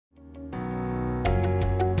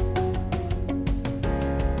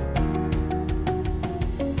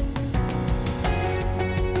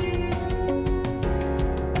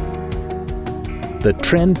The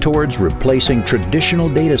trend towards replacing traditional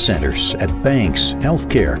data centers at banks,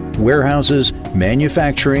 healthcare, warehouses,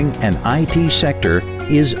 manufacturing, and IT sector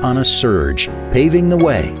is on a surge, paving the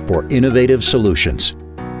way for innovative solutions.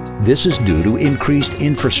 This is due to increased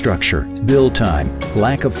infrastructure, build time,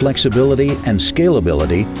 lack of flexibility and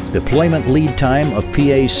scalability, deployment lead time of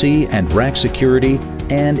PAC and rack security,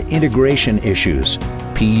 and integration issues,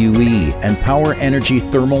 PUE and power energy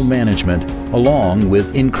thermal management, along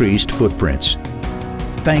with increased footprints.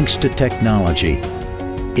 Thanks to technology,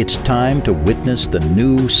 it's time to witness the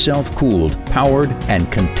new self-cooled, powered,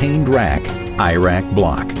 and contained rack IRack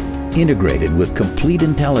block, integrated with complete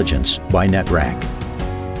intelligence by Netrack.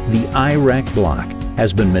 The IRack block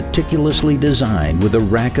has been meticulously designed with a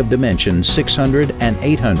rack of dimensions 600 and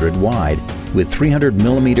 800 wide with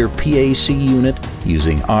 300mm PAC unit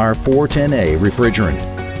using R410A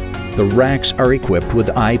refrigerant. The racks are equipped with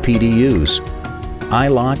IPDUs,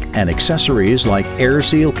 iLock and accessories like air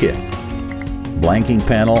seal kit, blanking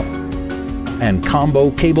panel, and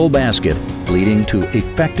combo cable basket, leading to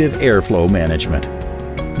effective airflow management.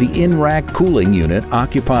 The in-rack cooling unit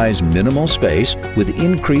occupies minimal space with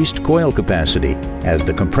increased coil capacity as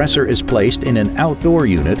the compressor is placed in an outdoor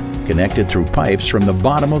unit connected through pipes from the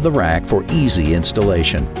bottom of the rack for easy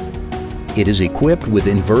installation. It is equipped with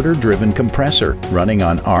inverter-driven compressor running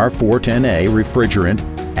on R410A refrigerant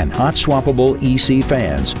and hot swappable EC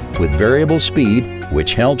fans with variable speed,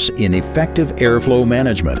 which helps in effective airflow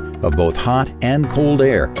management of both hot and cold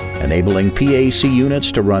air, enabling PAC units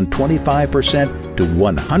to run 25% to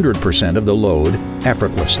 100% of the load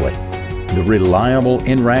effortlessly. The reliable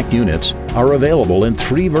in-rack units are available in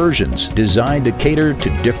 3 versions designed to cater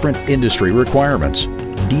to different industry requirements: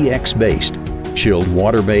 DX-based, chilled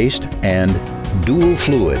water-based, and dual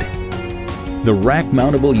fluid. The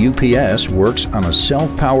rack-mountable UPS works on a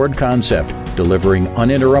self-powered concept, delivering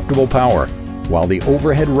uninterruptible power, while the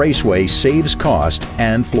overhead raceway saves cost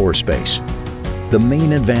and floor space. The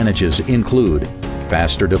main advantages include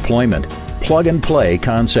faster deployment, plug-and-play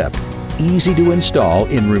concept, easy to install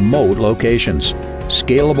in remote locations,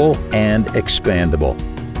 scalable and expandable,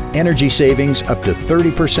 energy savings up to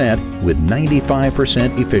 30% with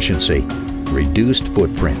 95% efficiency, reduced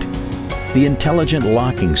footprint. The intelligent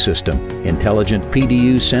locking system, intelligent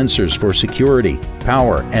PDU sensors for security,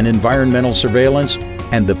 power and environmental surveillance,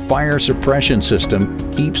 and the fire suppression system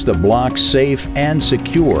keeps the block safe and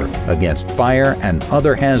secure against fire and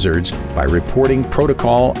other hazards by reporting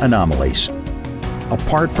protocol anomalies.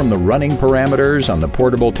 Apart from the running parameters on the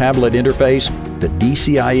portable tablet interface, the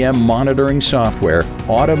DCIM monitoring software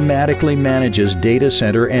automatically manages data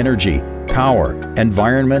center energy, power,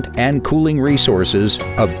 environment, and cooling resources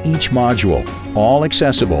of each module, all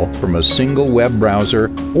accessible from a single web browser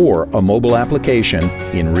or a mobile application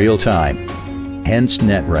in real time. Hence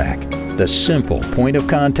Netrack, the simple point of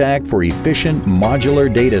contact for efficient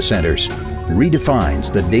modular data centers,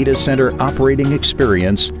 redefines the data center operating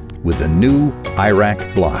experience with the new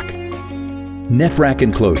IRack block. Netrack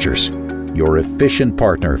Enclosures, your efficient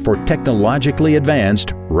partner for technologically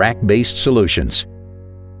advanced rack-based solutions.